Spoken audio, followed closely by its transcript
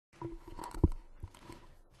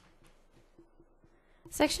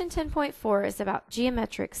Section 10.4 is about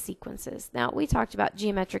geometric sequences. Now, we talked about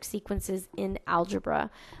geometric sequences in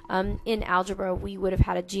algebra. In algebra, we would have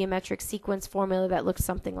had a geometric sequence formula that looks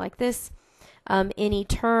something like this. Any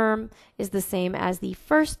term is the same as the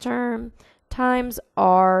first term times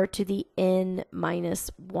r to the n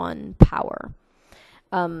minus 1 power.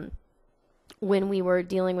 When we were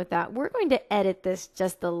dealing with that, we're going to edit this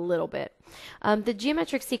just a little bit. The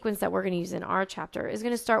geometric sequence that we're going to use in our chapter is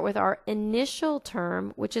going to start with our initial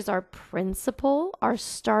term, which is our principal, our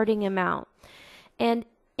starting amount. And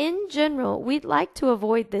in general, we'd like to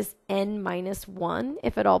avoid this n minus 1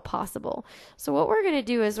 if at all possible. So what we're going to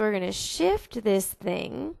do is we're going to shift this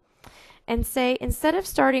thing and say, instead of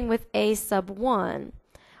starting with a sub 1,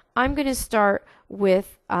 I'm going to start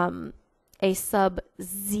with a sub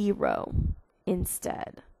 0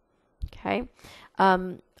 instead. Okay.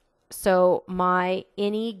 So my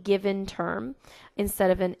any given term,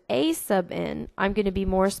 instead of an a sub n, I'm going to be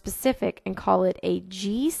more specific and call it a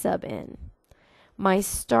g sub n. My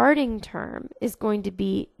starting term is going to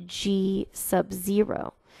be g sub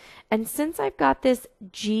 0. And since I've got this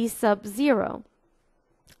g sub 0,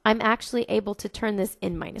 I'm actually able to turn this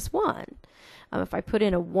n minus 1. If I put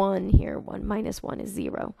in a 1 here, 1 minus 1 is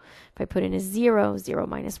 0. If I put in a 0, 0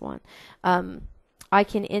 minus 1, I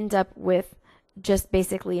can end up with just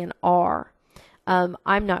basically an r.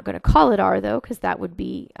 I'm not going to call it r, though, because that would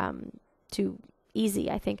be too easy,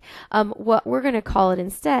 I think. What we're going to call it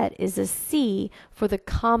instead is a c for the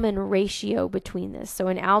common ratio between this. So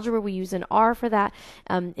in algebra, we use an r for that.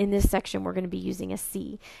 In this section, we're going to be using a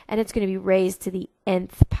c, and it's going to be raised to the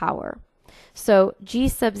nth power. So g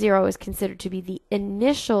sub 0 is considered to be the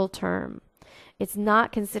initial term. It's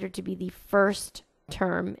not considered to be the first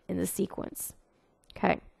term in the sequence.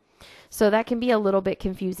 Okay, so that can be a little bit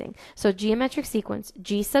confusing. So geometric sequence,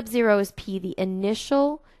 g sub 0 is p, the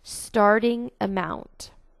initial starting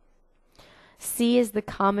amount. C is the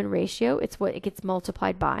common ratio. It's what it gets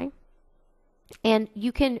multiplied by. And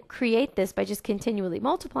you can create this by just continually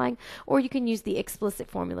multiplying, or you can use the explicit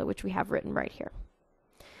formula, which we have written right here.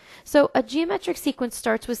 So a geometric sequence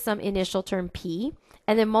starts with some initial term p,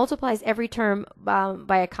 and then multiplies every term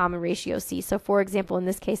by a common ratio c. So for example, in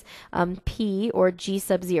this case, p, or g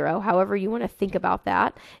sub 0, however you want to think about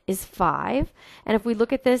that, is 5. And if we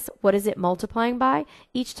look at this, what is it multiplying by?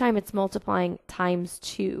 Each time it's multiplying times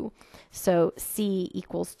 2. So c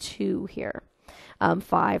equals 2 here.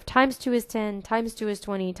 5 times 2 is 10, times 2 is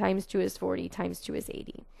 20, times 2 is 40, times 2 is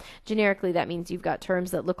 80. Generically, that means you've got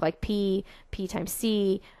terms that look like p times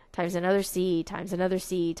c, times another c, times another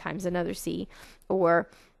c, times another c, or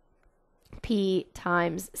p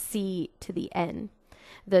times c to the n.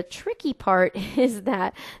 The tricky part is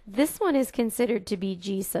that this one is considered to be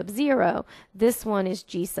g sub 0, this one is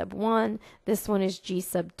g sub 1, this one is g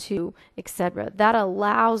sub 2, etc. That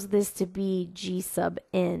allows this to be g sub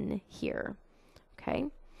n here. Okay,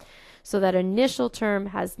 so that initial term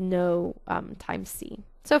has no times c.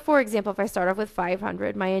 So for example, if I start off with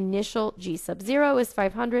 500, my initial g sub 0 is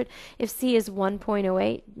 500. If c is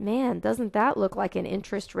 1.08, man, doesn't that look like an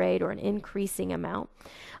interest rate or an increasing amount?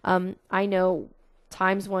 I know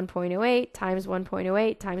times 1.08 times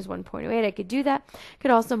 1.08 times 1.08, I could do that.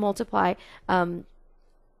 Could also multiply the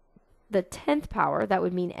 10th power. That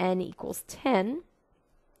would mean n equals 10.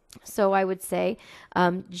 So I would say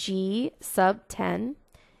g sub 10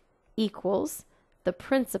 equals the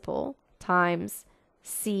principal times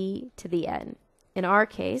c to the n. In our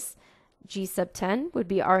case, g sub 10 would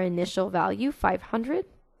be our initial value, 500,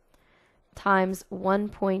 times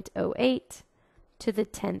 1.08 to the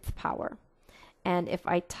 10th power. And if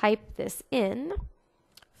I type this in,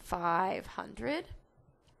 500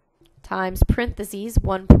 times parentheses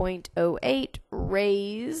 1.08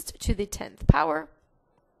 raised to the 10th power,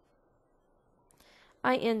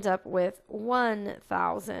 I end up with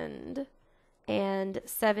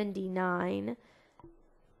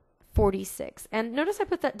 1,079.46. And notice I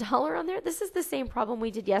put that dollar on there. This is the same problem we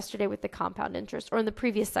did yesterday with the compound interest, or in the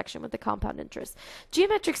previous section with the compound interest.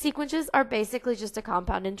 Geometric sequences are basically just a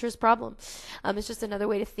compound interest problem. It's just another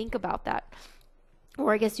way to think about that.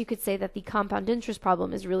 Or I guess you could say that the compound interest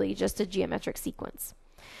problem is really just a geometric sequence.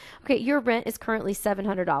 Okay, your rent is currently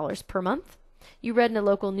 $700 per month. You read in a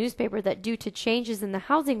local newspaper that due to changes in the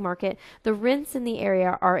housing market, the rents in the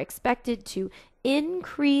area are expected to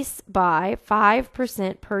increase by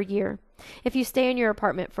 5% per year. If you stay in your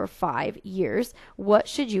apartment for 5 years, what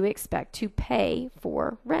should you expect to pay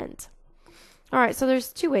for rent? All right, so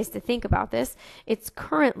there's two ways to think about this. It's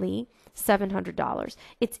currently $700.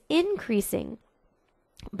 It's increasing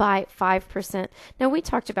by 5%. Now, we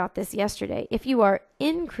talked about this yesterday. If you are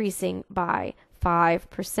increasing by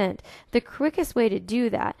 5%. The quickest way to do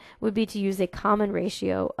that would be to use a common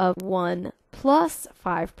ratio of 1 plus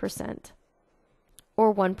 5%,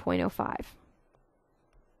 or 1.05.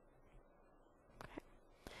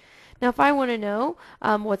 Now, if I want to know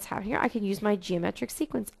what's happening here, I can use my geometric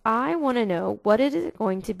sequence. I want to know what it is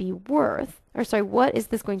going to be worth, or sorry, what is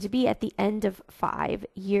this going to be at the end of 5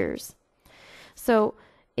 years? So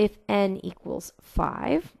if n equals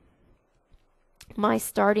 5, my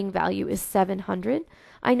starting value is 700.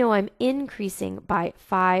 I know I'm increasing by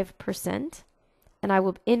 5%, and I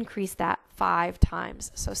will increase that 5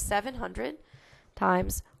 times. So 700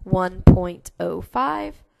 times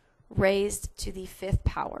 1.05 raised to the 5th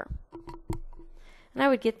power. And I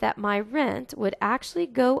would get that my rent would actually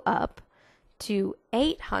go up to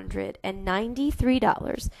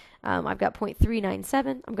 $893. I've got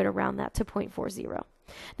 0.397. I'm going to round that to 0.40.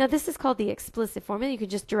 Now, this is called the explicit formula. You can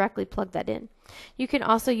just directly plug that in. You can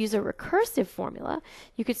also use a recursive formula.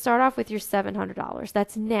 You could start off with your $700.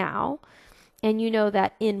 That's now. And you know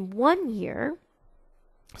that in 1 year,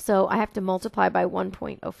 so I have to multiply by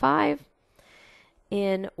 1.05.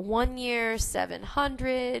 In 1 year,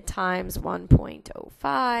 700 times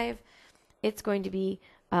 1.05, it's going to be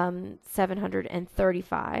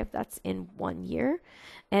 735. That's in 1 year.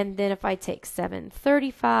 And then if I take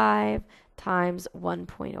 735 times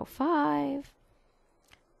 1.05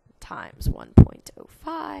 times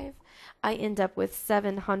 1.05, I end up with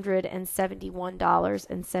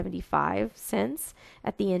 $771.75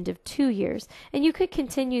 at the end of 2 years. And you could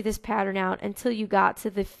continue this pattern out until you got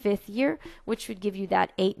to the 5th year, which would give you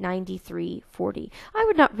that $893.40. I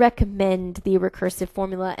would not recommend the recursive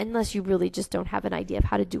formula unless you really just don't have an idea of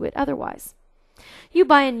how to do it otherwise. You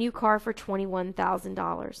buy a new car for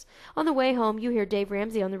 $21,000. On the way home, you hear Dave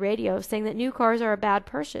Ramsey on the radio saying that new cars are a bad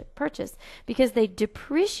purchase because they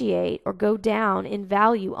depreciate or go down in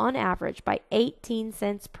value on average by 18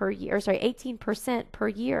 cents per year, 18% per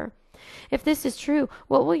year. If this is true,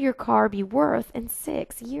 what will your car be worth in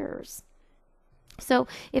 6 years? So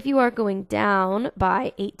if you are going down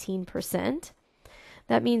by 18%,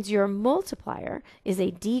 that means your multiplier is a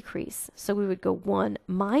decrease. So we would go 1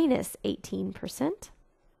 minus 18%.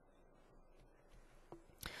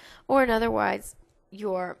 Or in other words,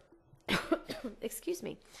 your excuse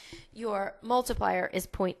me, your multiplier is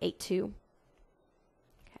 0.82. Okay.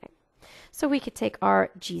 So we could take our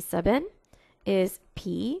G sub n is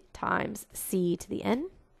P times C to the n.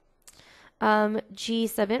 G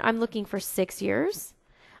sub n, I'm looking for 6 years.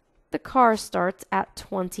 The car starts at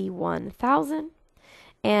 21,000.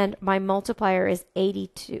 And my multiplier is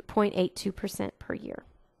 0.82% per year.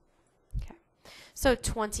 Okay. So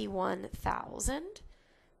 21,000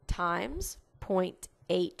 times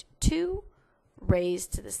 0.82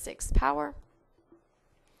 raised to the 6th power.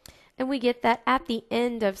 And we get that at the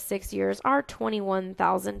end of 6 years, our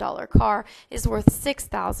 $21,000 car is worth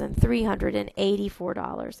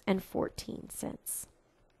 $6,384.14.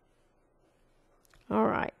 All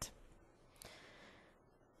right.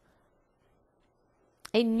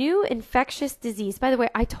 A new infectious disease. By the way,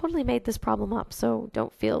 I totally made this problem up, so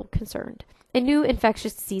don't feel concerned. A new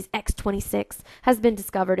infectious disease, X26, has been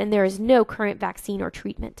discovered, and there is no current vaccine or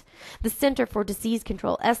treatment. The Center for Disease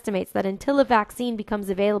Control estimates that until a vaccine becomes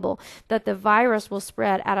available, that the virus will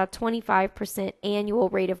spread at a 25% annual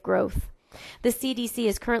rate of growth. The CDC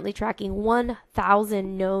is currently tracking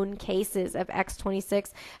 1,000 known cases of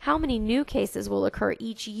X26. How many new cases will occur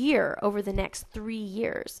each year over the next 3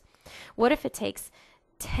 years? What if it takes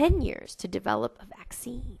 10 years to develop a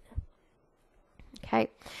vaccine?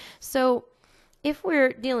 Okay, so if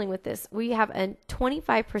we're dealing with this, we have a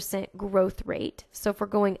 25% growth rate. So if we're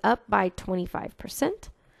going up by 25%,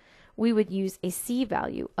 we would use a C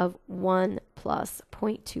value of 1 plus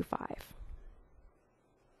 0.25.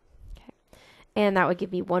 Okay, and that would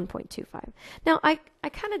give me 1.25. Now, I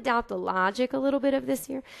kind of doubt the logic a little bit of this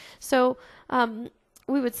here. So,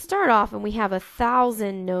 we would start off and we have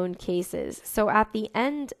 1,000 known cases. So at the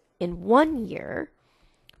end, in 1 year,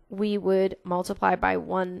 we would multiply by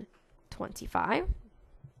 125.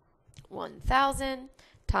 1,000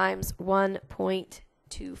 times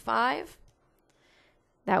 1.25.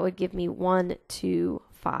 That would give me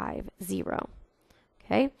 1250.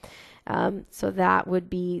 Okay, so that would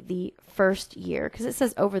be the first year because it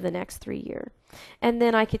says over the next 3 years. And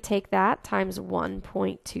then I could take that times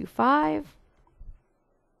 1.25.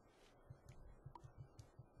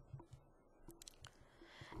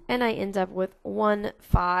 And I end up with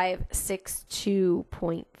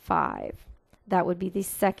 1562.5. That would be the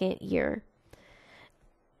second year.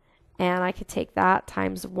 And I could take that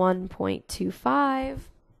times 1.25.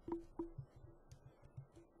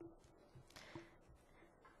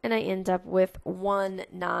 and I end up with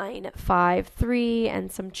 1953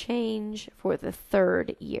 and some change for the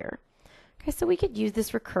third year. Okay, so we could use this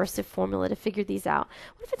recursive formula to figure these out.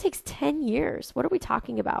 What if it takes 10 years? What are we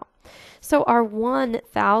talking about? So our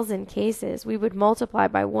 1,000 cases, we would multiply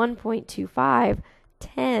by 1.25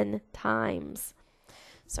 10 times.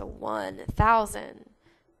 So 1,000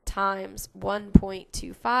 times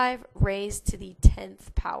 1.25 raised to the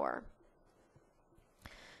 10th power.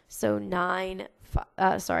 So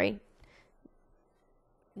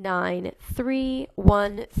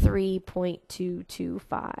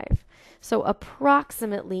 9313.225. So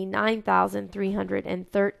approximately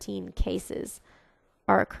 9,313 cases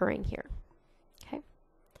are occurring here. Okay.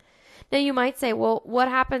 Now you might say, well, what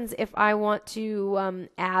happens if I want to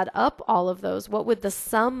add up all of those? What would the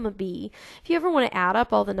sum be? If you ever want to add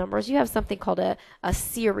up all the numbers, you have something called a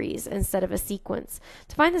series instead of a sequence.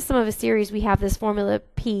 To find the sum of a series, we have this formula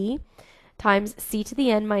P times c to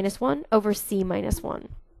the n minus 1 over c minus 1.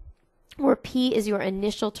 Where P is your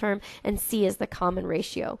initial term and C is the common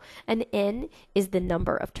ratio, and N is the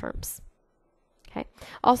number of terms. Okay.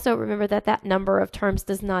 Also, remember that that number of terms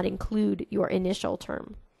does not include your initial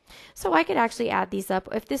term. So I could actually add these up.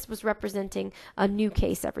 If this was representing a new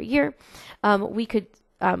case every year, we could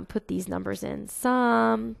put these numbers in.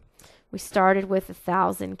 Sum. We started with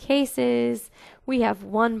 1,000 cases. We have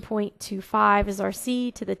 1.25 as our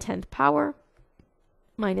C to the 10th power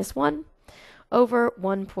minus 1. Over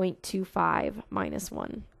 1.25 minus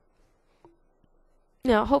 1.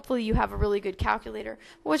 Now, hopefully you have a really good calculator.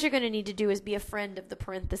 What you're going to need to do is be a friend of the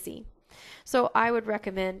parenthesis. So I would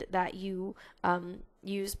recommend that you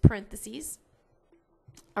use parentheses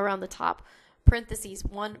around the top. Parentheses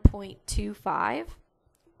 1.25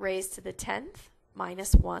 raised to the 10th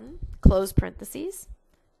minus 1, close parentheses,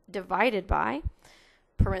 divided by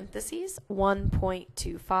parentheses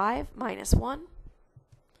 1.25 minus 1,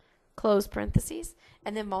 close parentheses,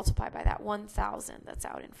 and then multiply by that 1,000 that's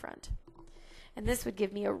out in front. And this would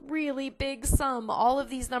give me a really big sum. All of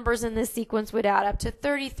these numbers in this sequence would add up to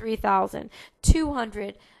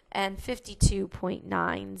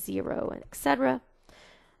 33,252.90, etc.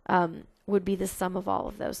 Would be the sum of all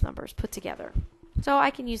of those numbers put together. So I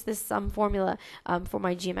can use this sum formula for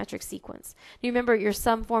my geometric sequence. You remember your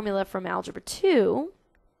sum formula from Algebra 2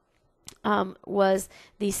 was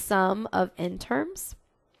the sum of n terms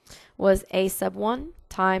was a sub 1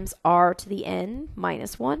 times r to the n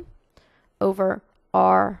minus 1 over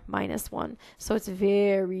r minus 1. So it's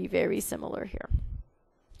very, very similar here.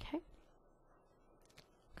 Okay.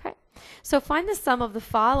 So find the sum of the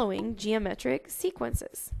following geometric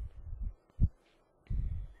sequences.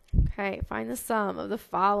 Okay, find the sum of the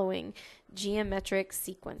following geometric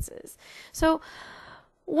sequences. So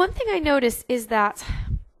one thing I notice is that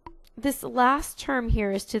this last term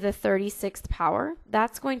here is to the 36th power.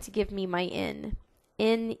 That's going to give me my n.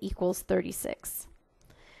 N equals 36.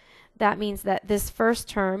 That means that this first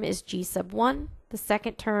term is g sub 1. The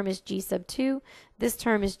second term is g sub 2. This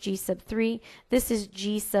term is g sub 3. This is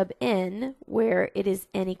g sub n, where it is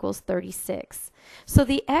n equals 36. So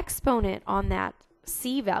the exponent on that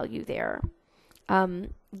c value there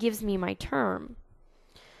gives me my term.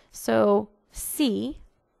 So c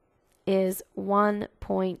is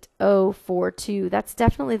 1.042. That's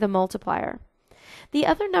definitely the multiplier. The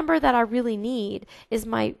other number that I really need is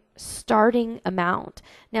my starting amount.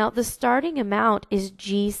 Now, the starting amount is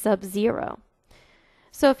g sub 0.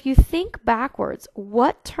 So if you think backwards,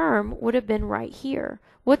 what term would have been right here?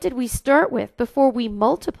 What did we start with before we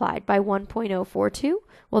multiplied by 1.042?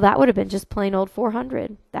 Well, that would have been just plain old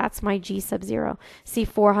 400. That's my g sub 0. See,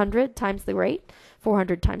 400 times the rate,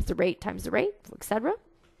 400 times the rate, etc.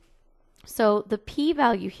 So the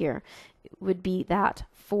p-value here would be that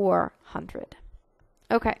 400.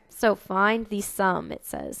 Okay, so find the sum, it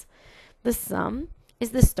says. The sum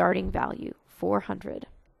is the starting value, 400,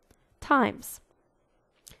 times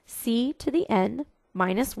c to the n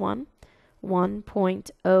minus 1,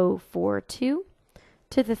 1.042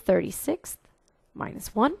 to the 36th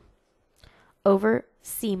minus 1, over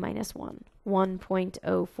c minus 1,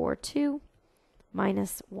 1.042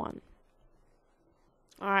 minus 1.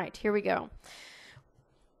 All right, here we go.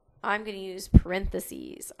 I'm going to use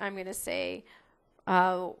parentheses. I'm going to say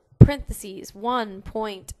parentheses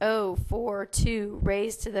 1.042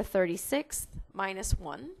 raised to the 36th minus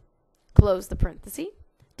 1, close the parenthesis,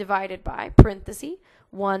 divided by parenthesis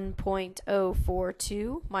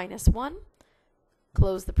 1.042 minus 1,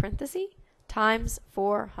 close the parenthesis, times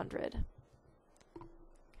 400. Okay.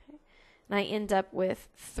 And I end up with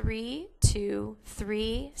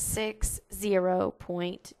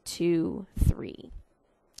 32360.23.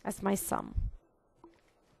 That's my sum.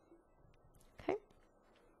 Okay.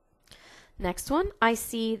 Next one, I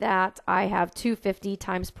see that I have 250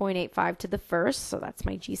 times 0.85 to the first, so that's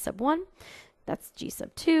my G sub 1. That's G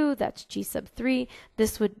sub 2, that's G sub 3.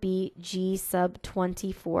 This would be G sub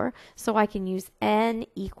 24, so I can use n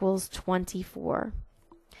equals 24.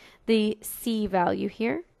 The C value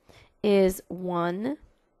here is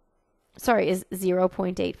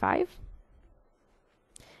 0.85.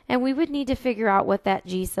 And we would need to figure out what that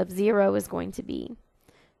G sub 0 is going to be.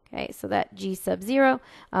 Okay, so that G sub 0,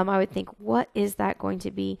 I would think, what is that going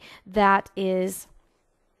to be? That is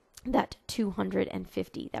that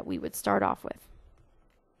 250 that we would start off with.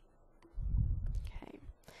 Okay,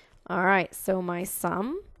 all right, so my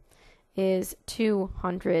sum is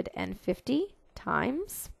 250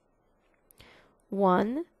 times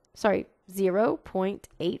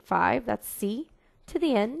 0.85, that's C to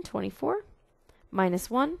the n, 24, minus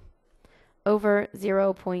 1 over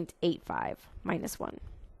 0.85 minus 1.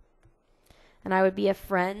 And I would be a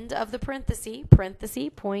friend of the parenthesis,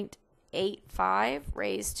 0.85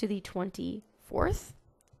 raised to the 24th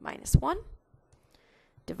minus 1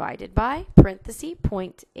 divided by parenthesis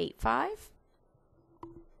 0.85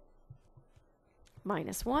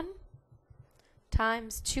 minus 1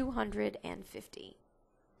 times 250.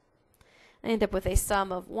 I end up with a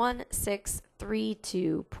sum of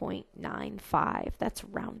 1632.95. That's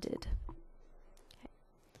rounded.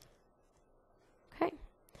 Okay.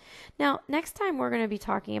 Now, next time we're going to be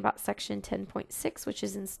talking about section 10.6, which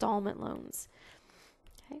is installment loans.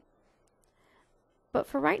 Okay. But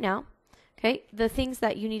for right now, okay, the things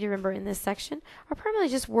that you need to remember in this section are primarily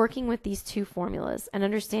just working with these two formulas and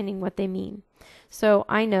understanding what they mean. So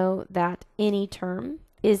I know that any term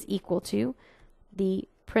is equal to the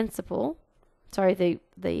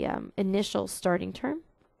initial starting term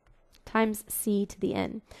times C to the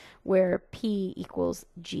n, where P equals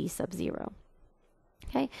G sub 0.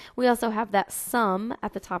 Okay, we also have that sum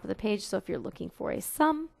at the top of the page, so if you're looking for a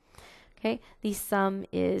sum, okay, the sum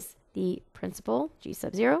is the principal, G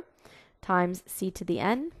sub 0, times C to the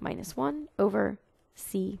n minus 1 over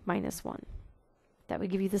C minus 1. That would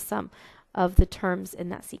give you the sum of the terms in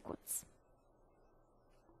that sequence.